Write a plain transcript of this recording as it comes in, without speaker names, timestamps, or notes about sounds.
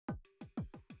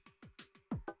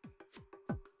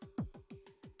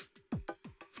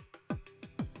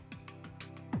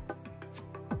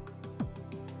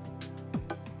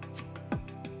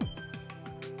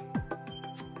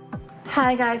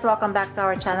Hi guys, welcome back to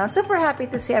our channel. Super happy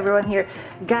to see everyone here.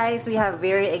 Guys, we have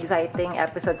very exciting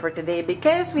episode for today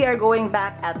because we are going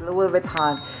back at Louis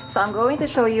Vuitton. So I'm going to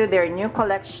show you their new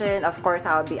collection. Of course,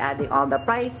 I'll be adding all the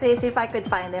prices. If I could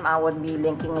find them, I would be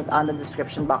linking it on the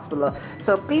description box below.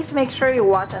 So please make sure you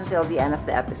watch until the end of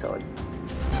the episode.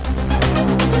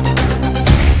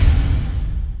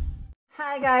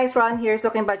 Hi guys, Ron here,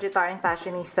 Looking Budgetarian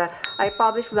Fashionista. I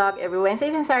publish vlog every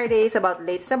Wednesdays and Saturdays about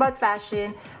latest about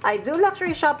fashion. I do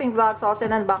luxury shopping vlogs, also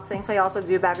in unboxings. I also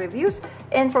do bag reviews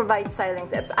and provide styling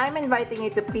tips. I'm inviting you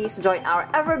to please join our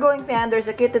ever-growing fan. There's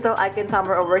a cute little icon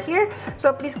somewhere over here.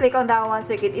 So please click on that one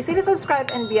so you can easily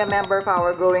subscribe and be a member of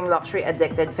our growing luxury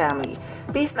addicted family.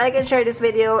 Please like and share this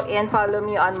video and follow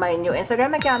me on my new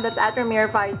Instagram account. That's at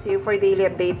Ramir52 for daily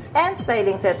updates and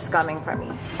styling tips coming from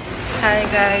me. Hi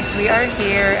guys, we are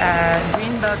here at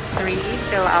Greenbelt 3.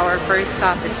 So our first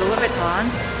stop is Louis Vuitton.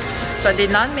 So I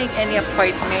did not make any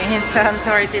appointment. I'm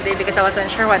sorry today because I wasn't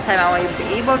sure what time I would be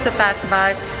able to pass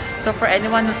by. So for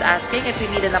anyone who's asking if you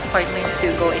need an appointment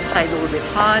to go inside Louis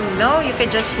Vuitton, no, you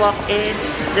can just walk in,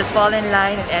 just fall in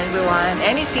line, and everyone,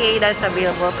 any CA that's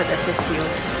available could assist you.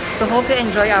 So hope you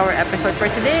enjoy our episode for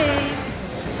today.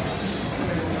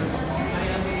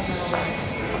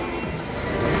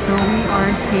 So we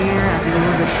are here at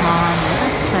Louis Vuitton.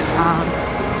 Let's check out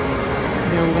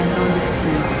their window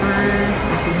display first.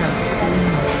 If you have seen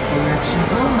this collection,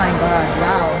 oh my god,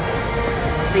 wow!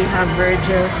 They have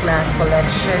Virgil's last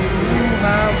collection. Ooh,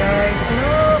 wow, guys,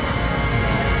 look!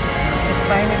 It's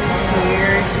finally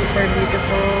here. Super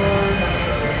beautiful.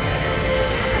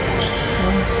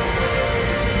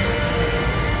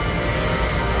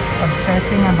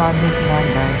 Obsessing about this one,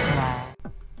 guys. Wow.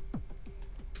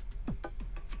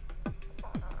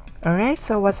 Alright,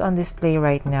 so what's on display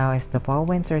right now is the Fall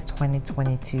Winter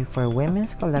 2022 for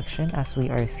women's collection, as we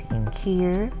are seeing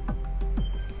here.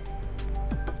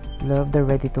 Love the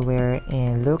ready to wear,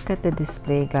 and look at the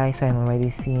display, guys. I'm already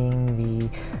seeing the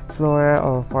floral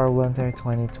or Fall Winter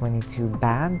 2022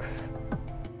 bags.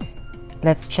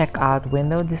 Let's check out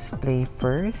window display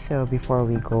first. So before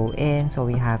we go in, so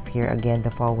we have here again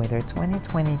the Fall Winter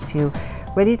 2022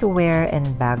 ready to wear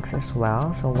and bags as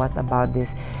well. So what about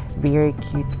this very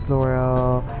cute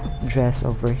floral dress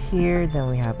over here? Then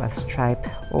we have a striped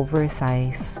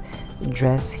oversized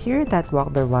dress here that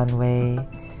walked the runway.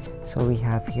 So we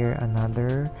have here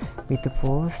another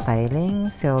beautiful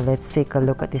styling. So let's take a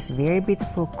look at this very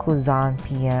beautiful Kuzan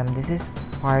PM. This is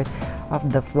part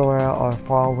of the floral or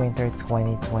Fall Winter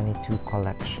 2022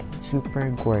 collection. Super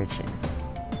gorgeous.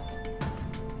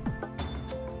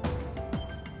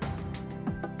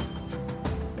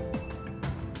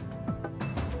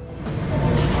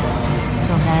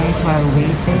 While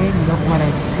waiting, look what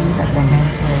I've seen at the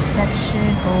menswear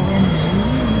section. OMG!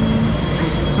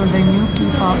 So the new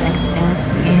Keepall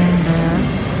XS in the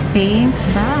pink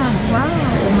bag. Wow!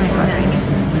 Oh my god, I need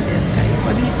to see this, guys.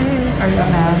 What do you think? Are you a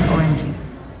fan? OMG!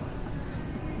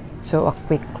 So a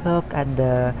quick look at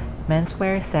the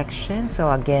menswear section.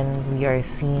 So again, we are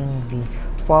seeing the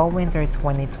Fall Winter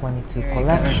 2022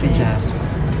 collection.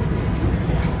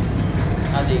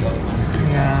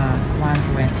 Yeah,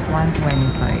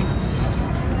 125.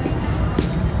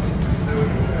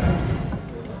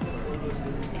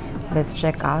 Let's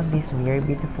check out this very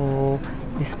beautiful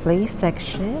display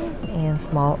section in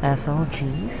small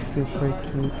SLGs. Super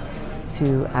cute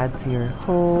to add to your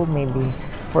home, maybe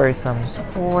for some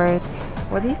sports.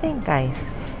 What do you think, guys?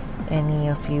 Any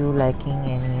of you liking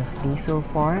any of these so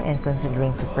far and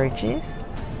considering to purchase?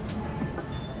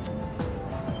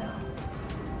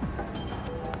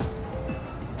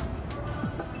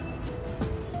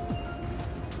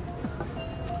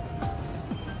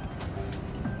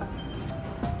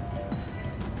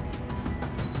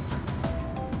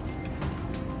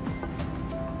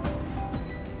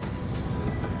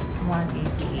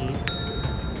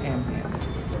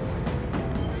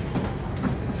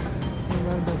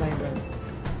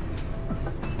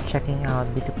 Checking out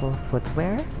beautiful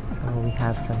footwear. So we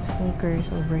have some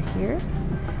sneakers over here.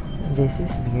 This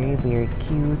is very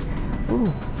cute.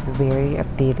 Ooh, very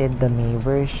updated, the May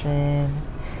version.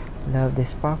 Love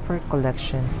this puffer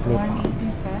collection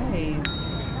slip-ons. 185.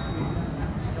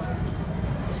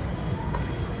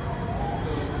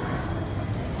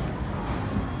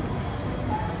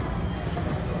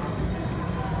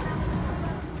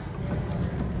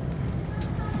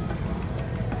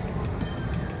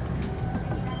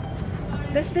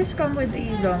 Does this come with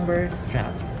a longer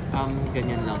strap?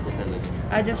 Ganyan lang po talaga.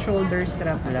 Just shoulder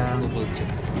strap lang. Double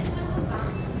check.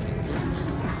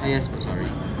 Yes po, sorry.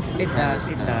 It does.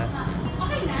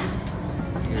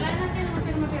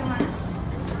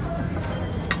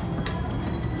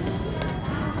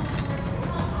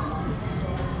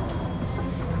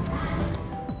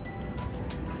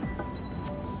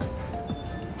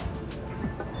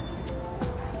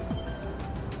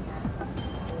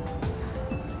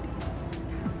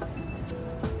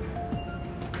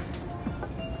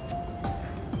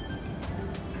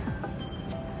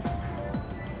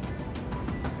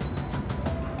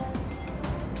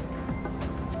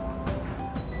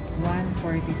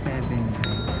 47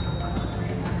 guys.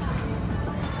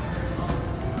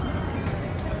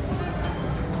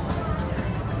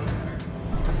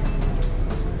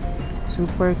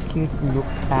 Super cute look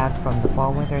bag from the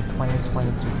Fall Winter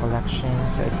 2022 collection.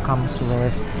 So it comes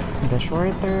with the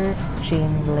shorter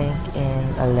chain link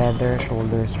and a leather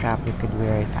shoulder strap. You could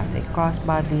wear it as a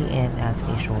crossbody and as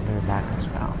a shoulder bag as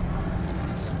well.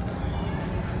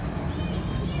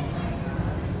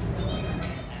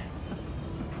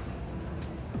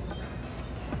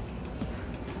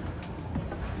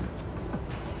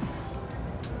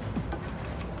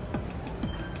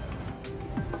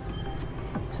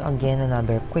 So again,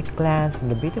 another quick glance at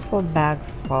the beautiful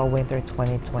bags Fall Winter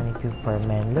 2022 for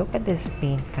men. Look at this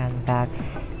paint can bag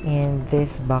and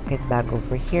this bucket bag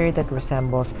over here that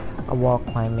resembles a wall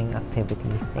climbing activity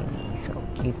thingy. So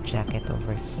cute jacket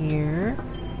over here.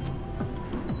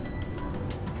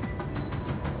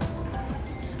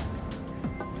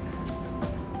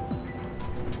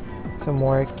 So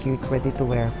more cute ready to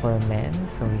wear for men.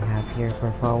 So we have here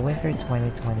for Fall Winter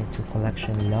 2022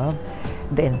 collection. Love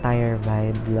the entire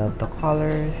vibe, love the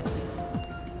colors.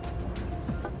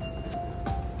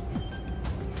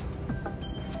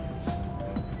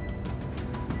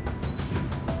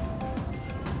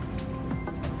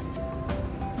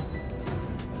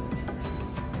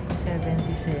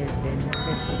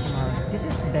 This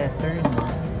is better, no?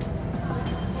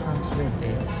 Comes with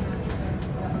this.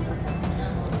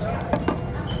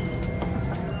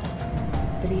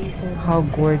 How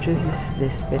gorgeous is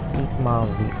this petite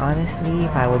Malvi? Honestly,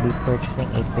 if I would be purchasing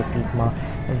a petite Mal,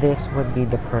 this would be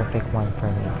the perfect one for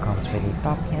me. It comes with a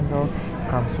top handle,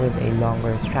 comes with a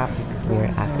longer strap you could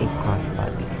wear as a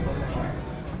crossbody.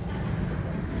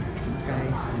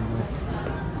 Guys,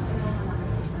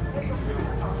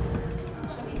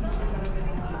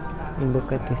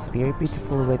 look at this very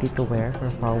beautiful ready to wear for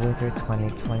Fall Winter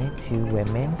 2022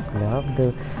 women's. Love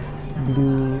the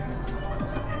blue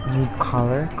nude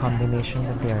color combination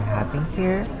that they are having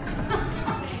here.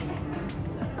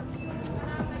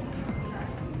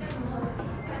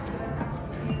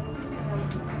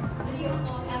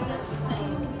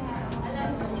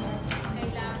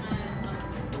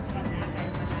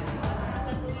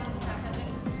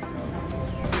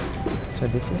 So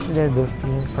this is the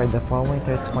theme for the Fall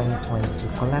Winter 2022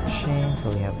 collection. So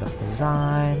we have the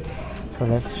design. So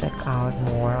let's check out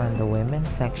more on the women's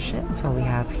section. So we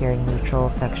have here neutral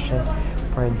section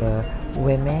for the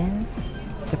women's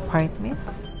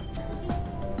departments.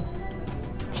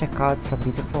 Check out some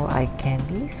beautiful eye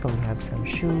candy. So we have some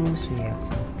shoes, we have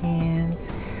some pants,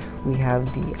 we have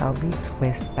the LV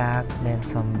twist bag, then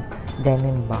some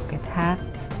denim bucket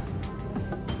hats.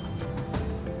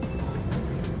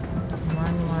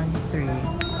 113.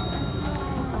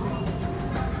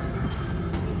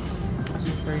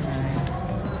 Super nice.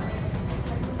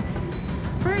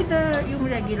 For the yung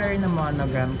regular na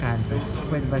monogram canvas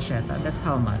with vachetta, that's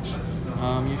how much?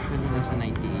 Usually nasa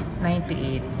 98.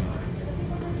 98.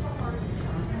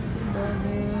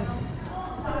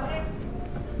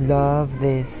 Love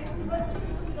this.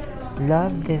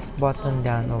 Love this button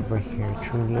down over here.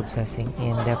 Truly obsessing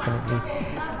and definitely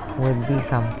would be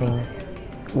something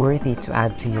worthy to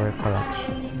add to your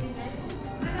collection.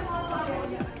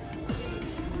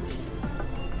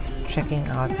 Checking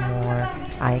out more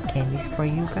eye candies for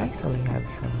you guys. So we have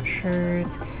some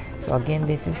shirts. So again,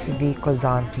 this is the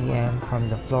Kazan PM from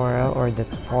the Floral or the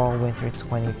Fall Winter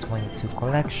 2022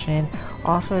 collection.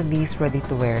 Also these ready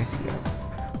to wear here,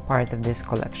 part of this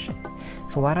collection.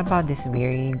 So what about this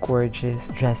very gorgeous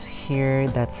dress here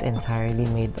that's entirely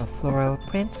made of floral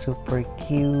print? Super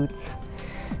cute.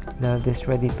 Love this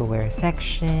ready to wear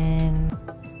section.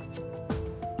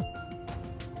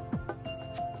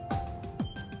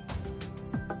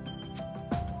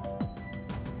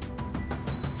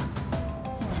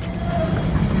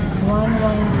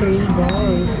 $113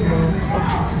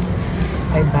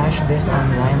 I bashed this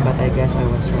online, but I guess I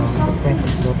was wrong. The print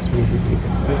looks really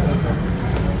beautiful.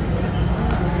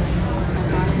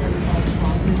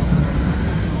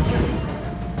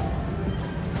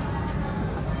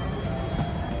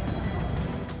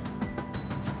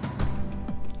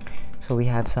 So we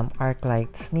have some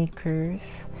Arclight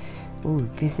sneakers. Ooh,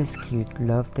 this is cute.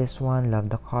 Love this one. Love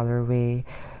the colorway.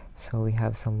 So we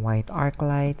have some white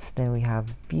Arclights. Then we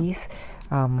have these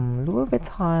Louis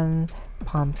Vuitton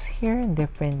pumps here in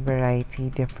different variety,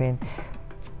 different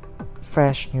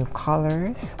fresh new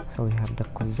colors. So we have the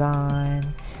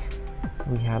Kazan.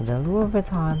 We have the Louis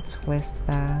Vuitton twist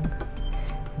bag.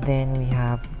 Then we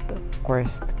have, of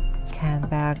course, the can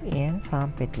bag and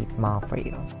some petite malle for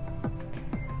you.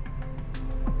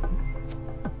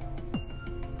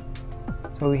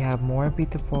 So we have more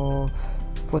beautiful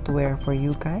footwear for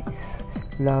you guys.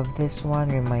 Love this one,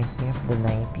 reminds me of the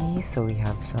 90s. So we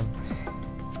have some,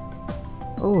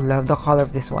 oh, love the color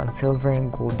of this one, silver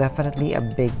and gold, definitely a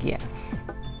big yes.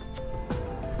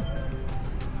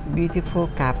 Beautiful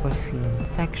capucine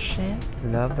section,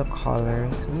 love the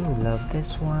colors. Ooh, love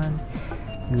this one,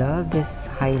 love this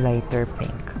highlighter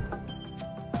pink.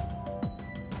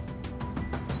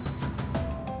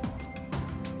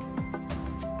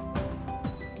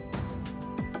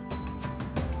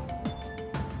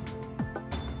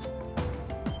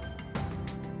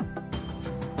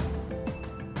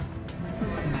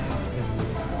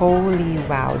 Holy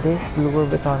wow, this Louis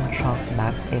Vuitton trunk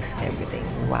bag is everything.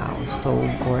 Wow, so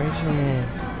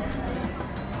gorgeous.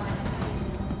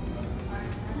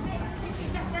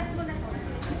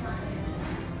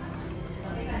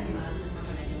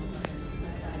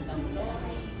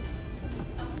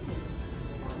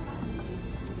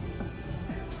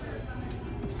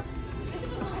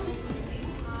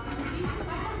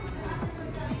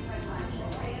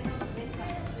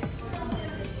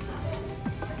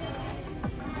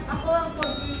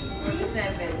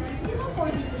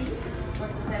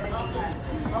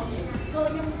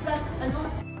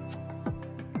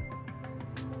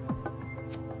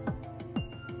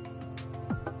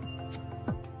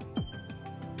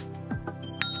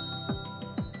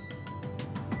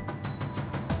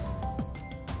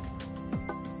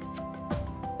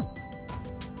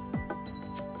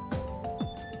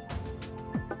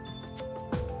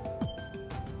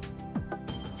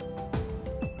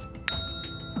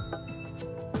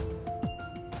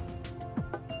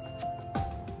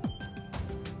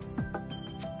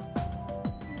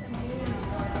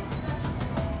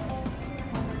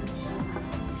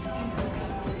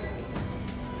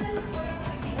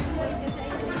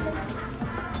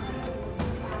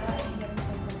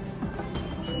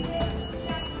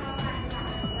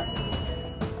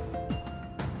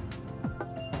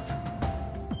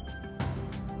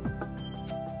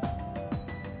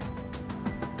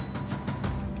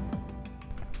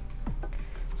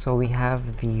 So we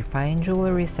have the fine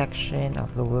jewelry section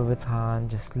of Louis Vuitton.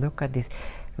 Just look at this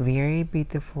very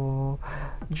beautiful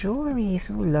jewelries.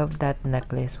 Who love that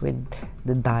necklace with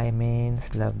the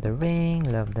diamonds, love the ring,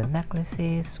 love the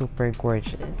necklaces, super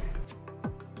gorgeous.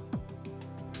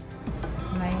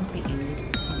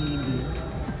 98 BB.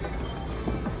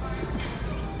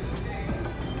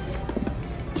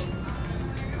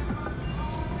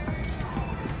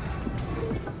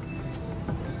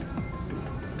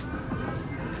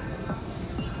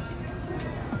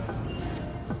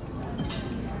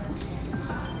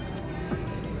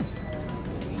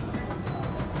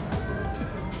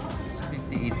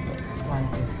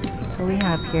 So we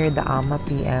have here the Alma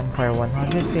PM for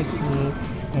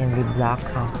 158 in the black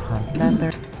hunt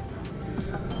leather.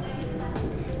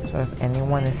 So if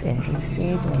anyone is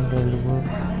interested in the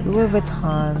Louis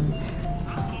Vuitton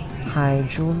high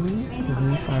jewelry,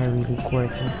 these are really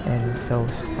gorgeous and so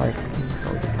sparkly.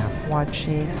 So they have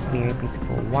watches, very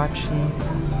beautiful watches.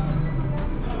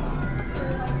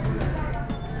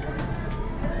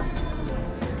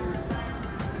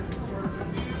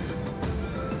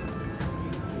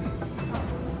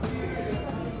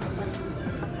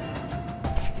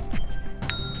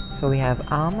 So we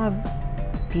have Alma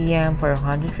PM for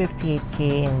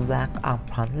 158k in black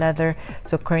upfront leather.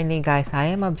 So currently guys, I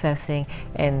am obsessing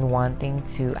and wanting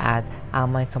to add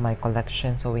Alma to my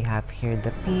collection. So we have here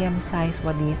the PM size.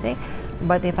 What do you think?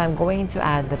 But if I'm going to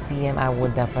add the PM, I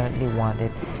would definitely want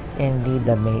it in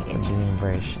the May and June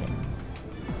version.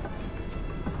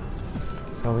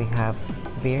 So we have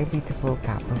very beautiful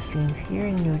capucines here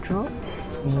in neutral.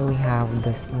 Here we have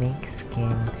the snake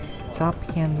skin top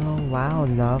handle. Wow,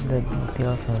 love the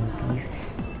details on these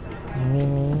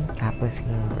mini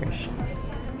capucine version.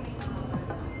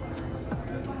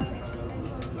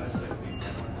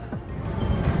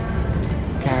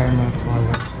 Caramel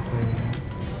color.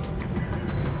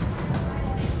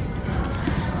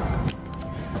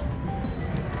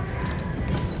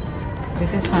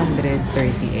 This is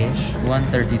 130-ish.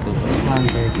 132.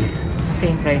 130.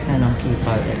 Same price na ng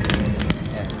Keepall XS.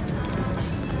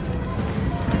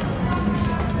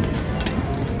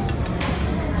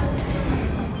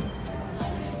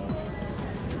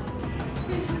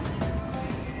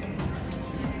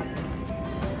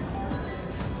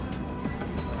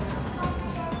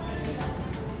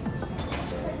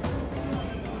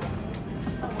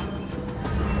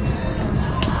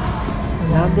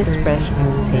 Love this fresh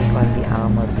new take on the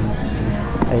Alma beach.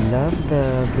 I love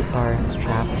the guitar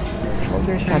strap,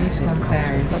 shoulder strap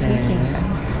comparison. What do you think,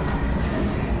 guys?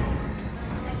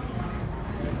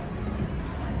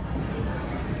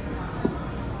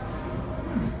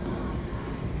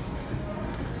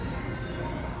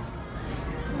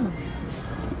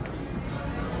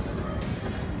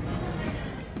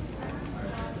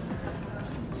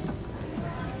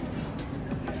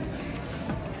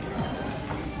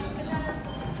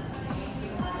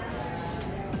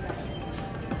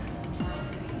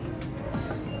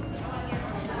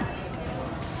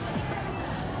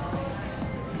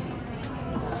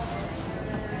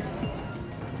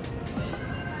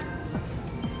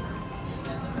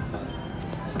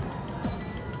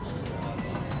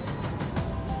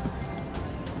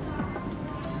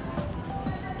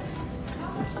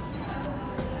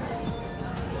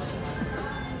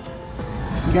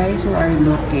 Guys who are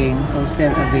looking, so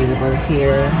still available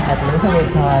here at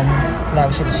Vuitton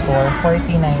flagship store,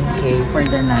 49K for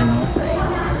the nano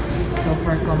size. So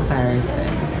for comparison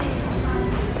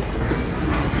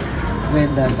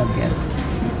with the baguette.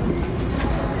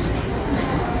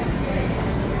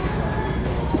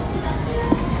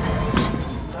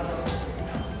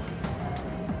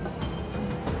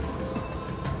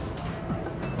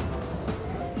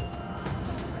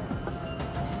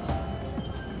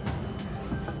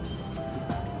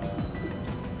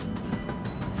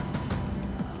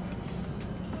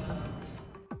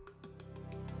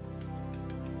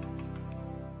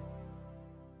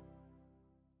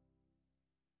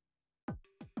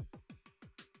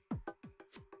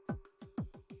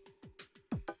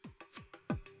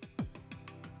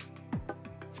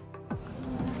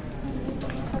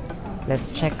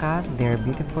 Let's check out their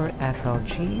beautiful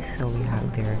SLGs. So we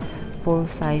have their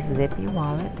full-size zippy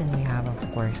wallet, and we have of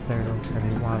course the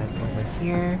rosary wallet over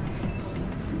here.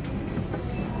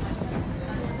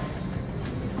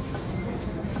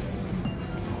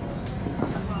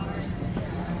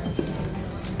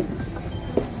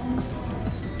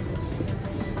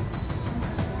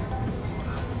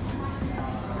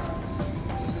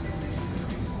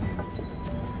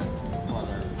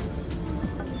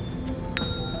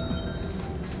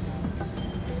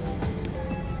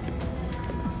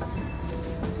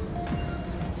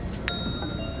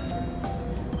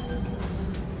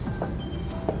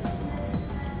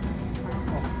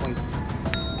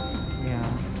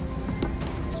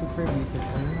 Super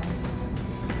beautiful.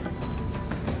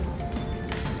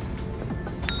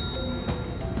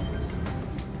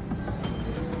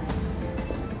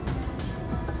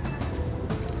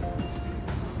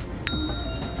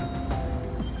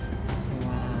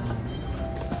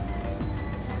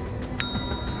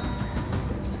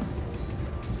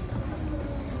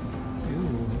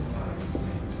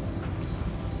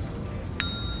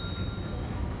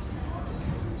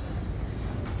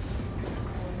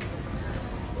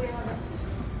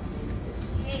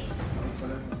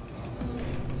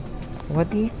 What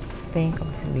do you think of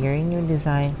this very new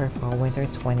design for fall winter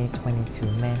 2022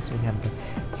 men's? We have the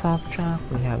soft trunk,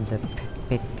 we have the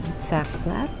petite sack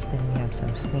flat, then we have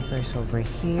some sneakers over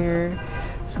here,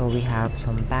 so we have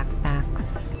some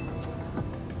backpacks,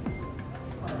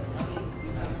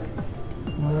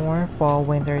 more fall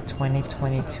winter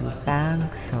 2022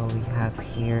 bags. So we have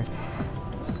here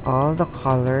all the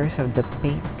colors of the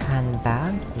paint can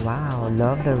bag. Wow,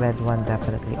 love the red one,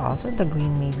 definitely. Also the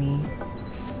green, maybe.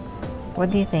 What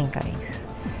do you think, guys?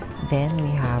 Then we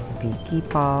have the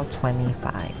Keepall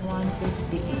 25.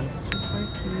 158. Super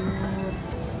cute.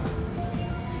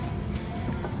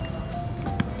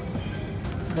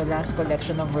 The last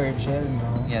collection of Virgil,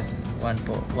 no? Yes, one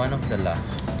of the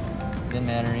last. Then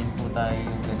meron rin po tayo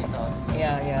yung ganito.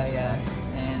 Yeah.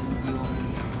 And yung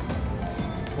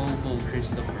Popo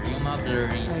Christopher, yung mga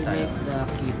blurry I style. like the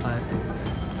Keepall pieces.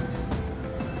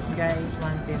 Guys,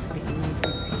 158.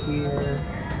 It's here.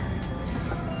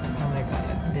 Oh my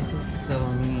god, this is so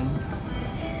neat.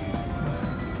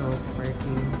 It's so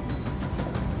pretty.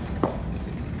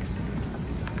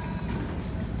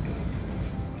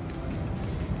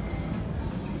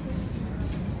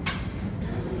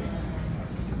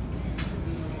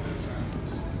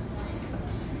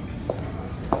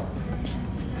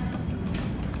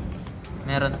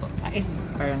 Meron po.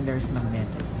 Parang there's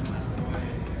magnetic.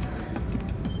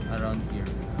 Around here.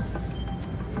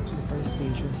 Super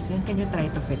spacious. Then can you try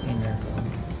to fit in your phone?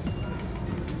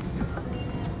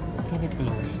 Can it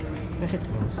close? Does it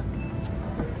close?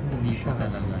 Hindi siya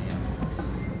talaga yan.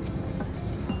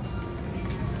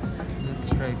 Let's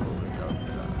try po without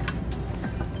that.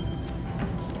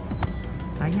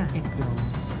 Yeah, it closed.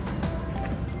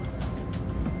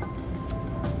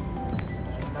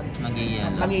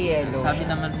 Mag-yellow. Mag-yellow. Sabi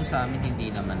naman po sa amin, hindi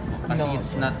naman po. Kasi No.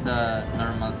 it's not the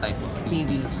normal type of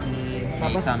PVC. May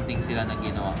Tapos, something sila na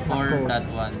ginawa. For Ako. that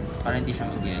one, para hindi siya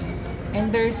mag-yellow. and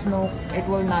there's no, it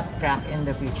will not crack in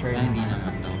the future. Hindi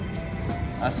naman daw.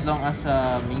 As long as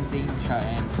maintain siya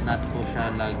and not po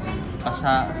siya laging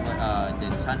basa,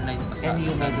 then sunlight, basa, And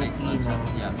sunlight, humidity, basa.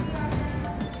 no? Yeah.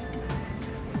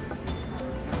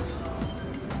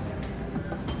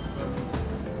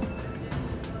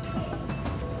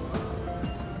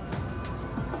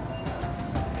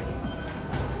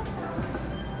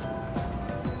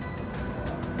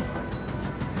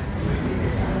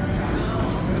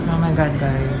 Oh my god,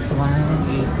 guys,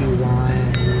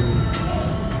 181.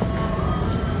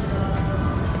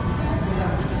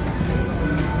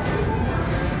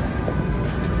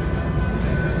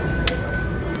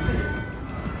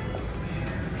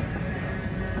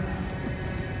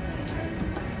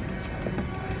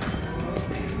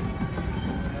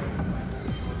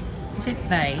 it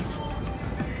nice?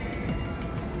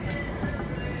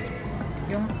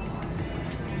 Yung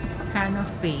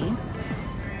canopy.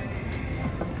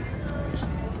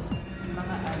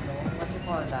 Mga ano, what you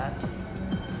call that?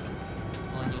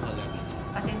 On yung collection.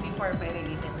 As in before pa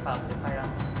i-release in public, parang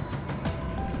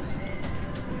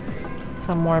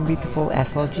Some more beautiful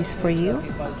SLGs for you.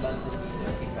 Keepall bundles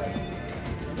nila, Keepall.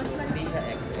 Hindi siya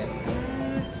XS.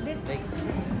 this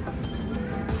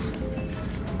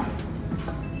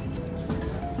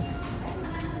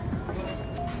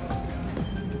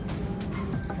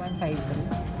Like, $153.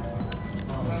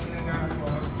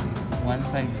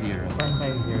 150.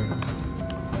 150.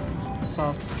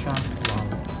 Soft chunk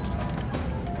wallet.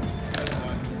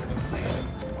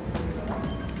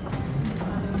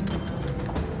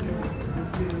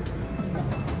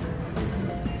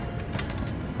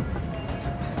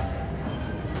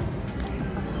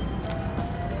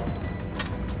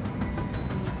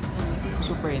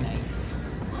 Super nice.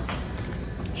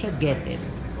 Should get it.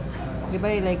 Di ba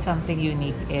you like something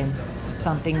unique and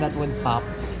something that would pop?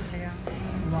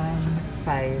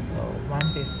 150,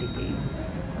 150K.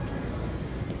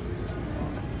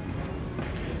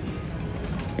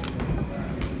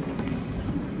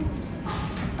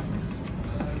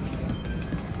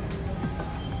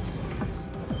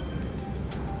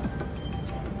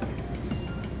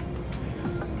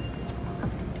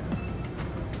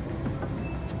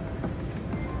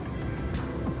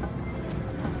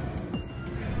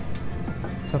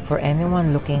 So for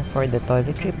anyone looking for the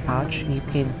toiletry pouch, you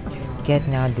could get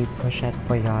now the pochette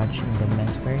voyage in the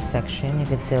menswear section. You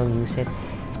could still use it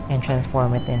and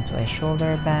transform it into a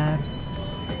shoulder bag.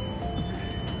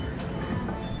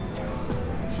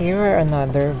 Here are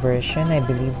another version. I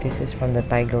believe this is from the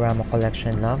Tigerama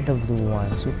collection. Love the blue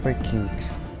one. Super cute.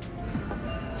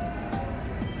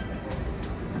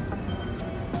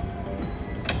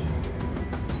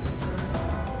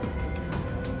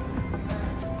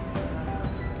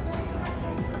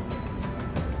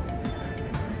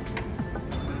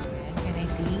 Can I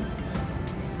see?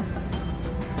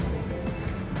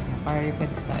 Para you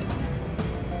could start.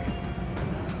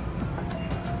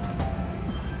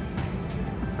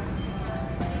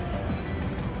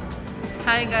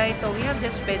 Hi guys, so we have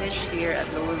just finished here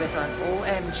at Louis Vuitton.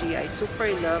 OMG, I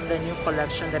super love the new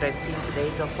collection that I've seen today.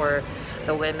 So for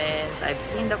the women's, I've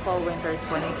seen the fall winter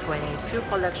 2022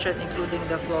 collection, including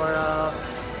the floral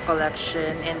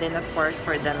collection, and then of course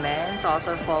for the men's,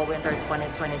 also fall winter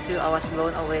 2022. I was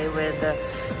blown away with the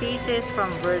pieces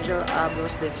from Virgil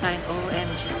Abloh's design.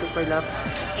 OMG, super love.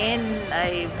 And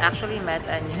I actually met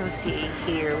a new CA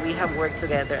here. We have worked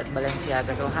together at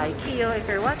Balenciaga. So hi Keo, if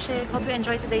you're watching, hope you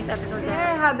enjoyed today's episode.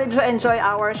 There, how did you enjoy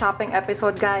our shopping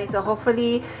episode, guys? So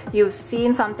hopefully you've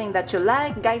seen something that you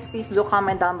like. Guys, please do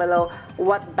comment down below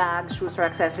what bags, shoes, or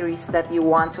accessories that you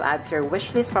want to add to your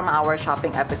wish list from our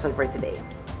shopping episode for today.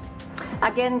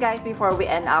 Again, guys, before we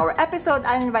end our episode,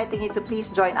 I'm inviting you to please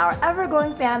join our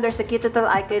ever-growing fan. There's a cute little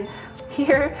icon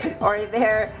here or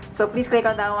there. So please click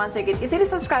on that one so you can easily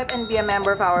subscribe and be a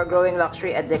member of our growing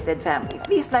luxury addicted family.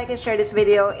 Please like and share this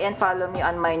video and follow me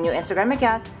on my new Instagram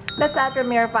account. That's at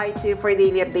Ramir52 for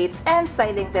daily updates and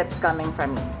styling tips coming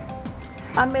from me.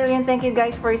 A million thank you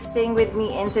guys for staying with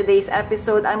me in today's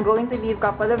episode. I'm going to leave a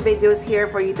couple of videos here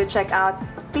for you to check out.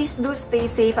 Please do stay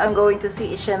safe. I'm going to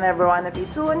see each and every one of you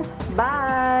soon.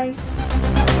 Bye!